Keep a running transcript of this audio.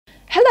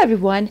Hello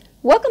everyone,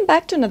 welcome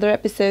back to another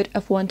episode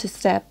of One to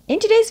Step. In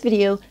today's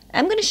video,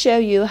 I'm going to show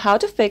you how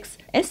to fix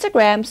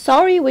Instagram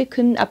 "sorry we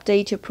couldn't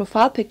update your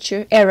profile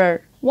picture"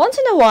 error. Once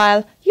in a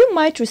while, you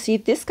might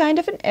receive this kind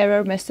of an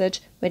error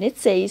message when it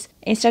says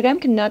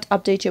Instagram cannot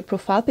update your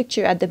profile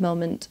picture at the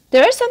moment.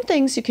 There are some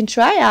things you can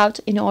try out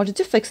in order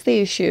to fix the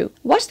issue.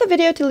 Watch the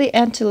video till the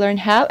end to learn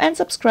how and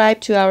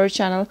subscribe to our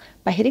channel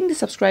by hitting the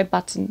subscribe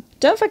button.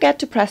 Don't forget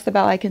to press the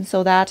bell icon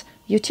so that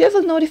YouTube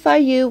will notify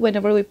you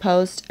whenever we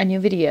post a new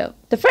video.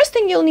 The first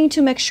thing you'll need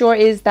to make sure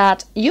is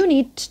that you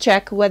need to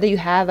check whether you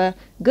have a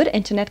good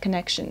internet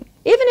connection.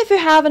 Even if you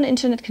have an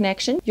internet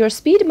connection, your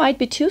speed might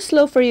be too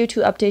slow for you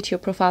to update your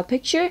profile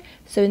picture,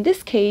 so in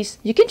this case,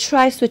 you can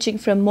try switching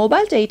from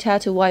mobile data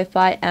to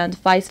Wi-Fi and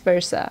vice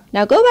versa.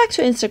 Now go back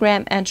to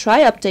Instagram and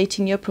try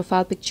updating your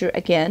profile picture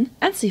again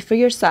and see for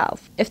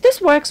yourself. If this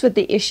works with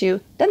the issue,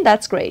 then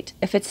that's great.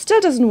 If it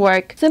still doesn't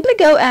work, simply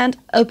go and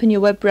open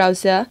your web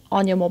browser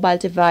on your mobile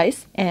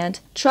device and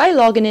try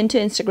logging into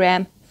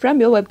Instagram from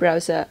your web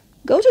browser.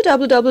 Go to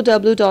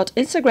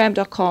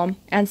www.instagram.com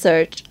and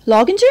search.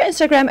 Log into your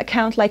Instagram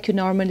account like you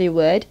normally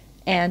would,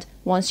 and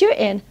once you're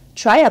in,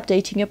 try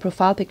updating your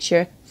profile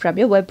picture from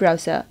your web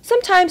browser.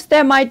 Sometimes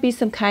there might be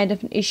some kind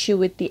of an issue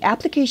with the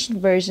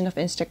application version of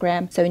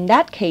Instagram, so in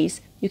that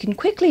case, you can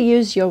quickly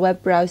use your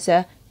web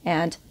browser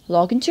and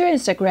log into your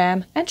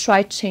Instagram and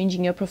try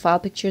changing your profile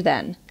picture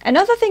then.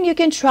 Another thing you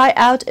can try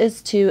out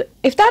is to,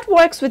 if that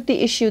works with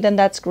the issue, then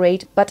that's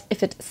great, but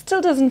if it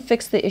still doesn't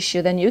fix the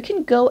issue, then you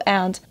can go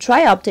and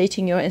try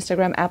updating your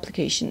Instagram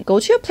application. Go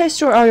to your Play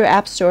Store or your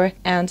App Store,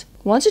 and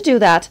once you do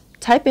that,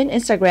 type in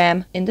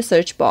Instagram in the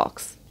search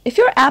box. If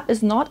your app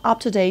is not up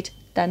to date,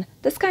 then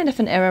this kind of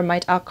an error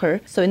might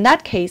occur, so in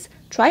that case,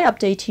 try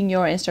updating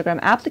your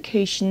Instagram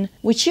application,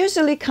 which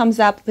usually comes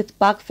up with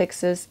bug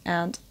fixes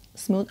and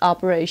smooth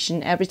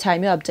operation every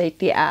time you update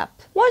the app.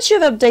 Once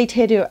you've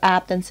updated your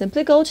app, then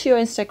simply go to your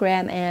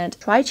Instagram and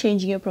try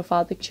changing your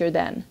profile picture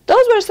then.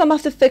 Those were some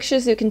of the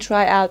fixes you can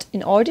try out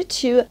in order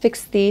to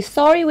fix the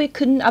 "sorry we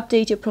couldn't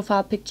update your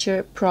profile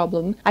picture"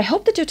 problem. I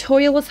hope the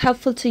tutorial was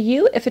helpful to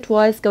you. If it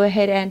was, go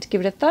ahead and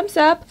give it a thumbs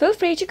up. Feel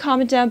free to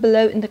comment down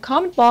below in the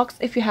comment box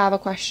if you have a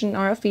question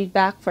or a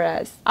feedback for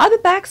us. I'll be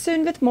back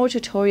soon with more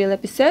tutorial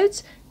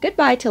episodes.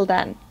 Goodbye till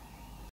then.